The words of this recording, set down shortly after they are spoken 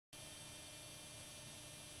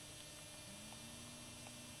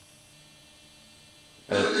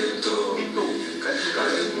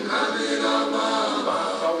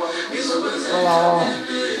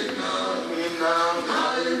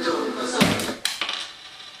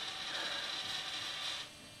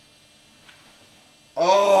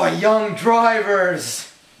Oh, young drivers!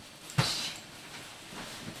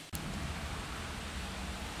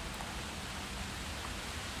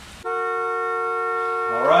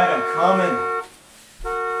 Alright, I'm coming.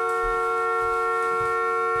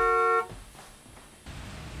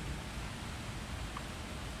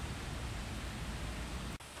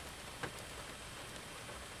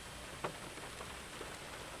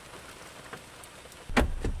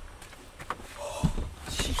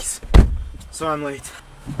 Jeez. So I'm late.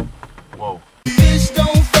 Whoa. Fish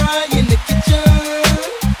don't fry in the kitchen.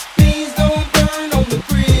 Beans don't burn on the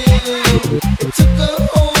grill. It took a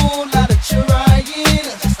whole lot of trying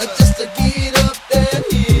just to get up that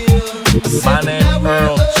hill. My name's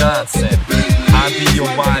Earl Johnson. I'll be your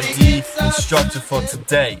YD instructor for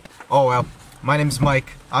today. Oh well, my name's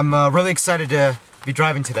Mike. I'm really excited to be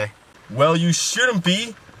driving today. Well, you shouldn't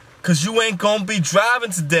be, cause you ain't gonna be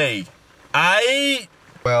driving today.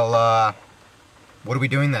 Well, what are we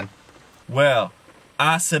doing then? Well,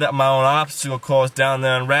 I set up my own obstacle course down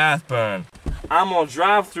there in Rathburn. I'm gonna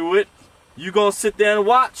drive through it. You gonna sit there and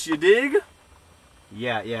watch, you dig?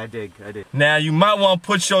 Yeah, I dig. Now you might wanna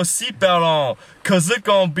put your seatbelt on, cause it's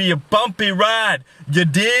gonna be a bumpy ride, you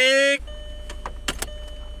dig?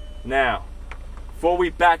 Now, before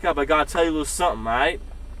we back up, I gotta tell you a little something, alright?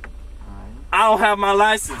 I don't have my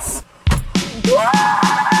license.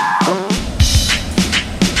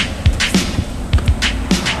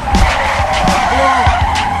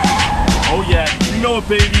 Oh yeah, you know it,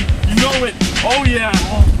 baby. You know it. Oh yeah.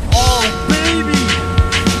 Oh baby.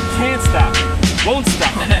 Can't stop. Won't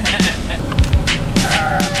stop.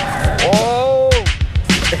 Oh.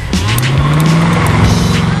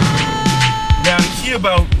 Now the key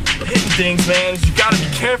about hitting things, man, is you gotta be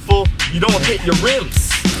careful you don't hit your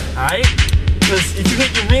rims. Alright? Because if you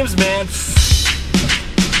hit your rims, man,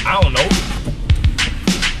 I don't know.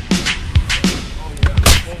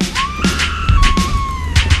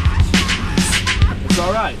 It's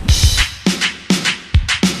alright.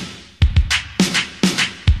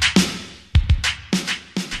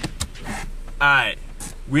 Alright,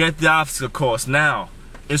 we're at the obstacle course now.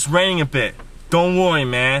 It's raining a bit. Don't worry,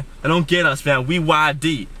 man. That don't get us, man. We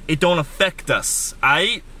YD. It don't affect us.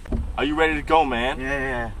 Alright? Are you ready to go, man?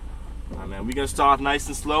 Yeah. Alright, man. We're gonna start off nice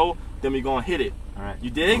and slow, then we're gonna hit it. Alright.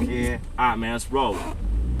 You dig? Yeah. Alright, man. Let's roll.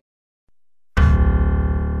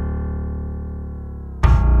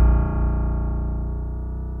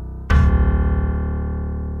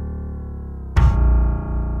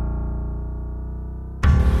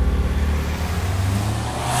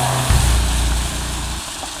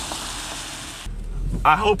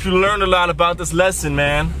 I hope you learned a lot about this lesson,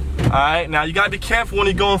 man. Alright, now you gotta be careful when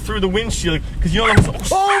you're going through the windshield, because you don't know.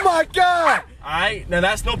 Oh my god! Alright, now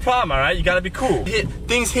that's no problem, alright? You gotta be cool.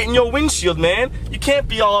 Things hitting your windshield, man. You can't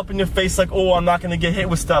be all up in your face like, oh, I'm not gonna get hit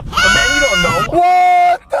with stuff. But man, you don't know.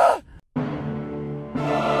 What the?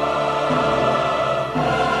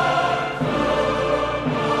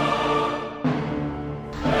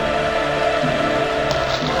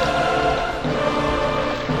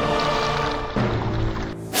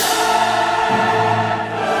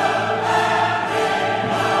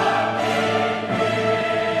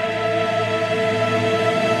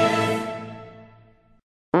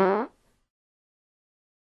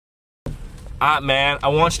 Alright, man, I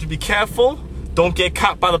want you to be careful. Don't get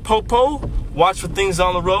caught by the popo. Watch for things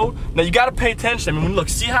on the road. Now, you gotta pay attention. I mean, look,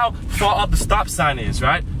 see how far up the stop sign is,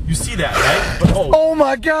 right? You see that, right? But, Oh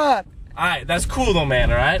my god! Alright, that's cool though,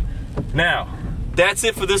 man, alright? Now, that's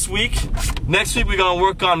it for this week. Next week, we're gonna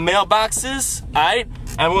work on mailboxes, alright?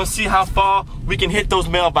 And we're gonna see how far we can hit those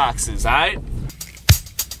mailboxes, alright?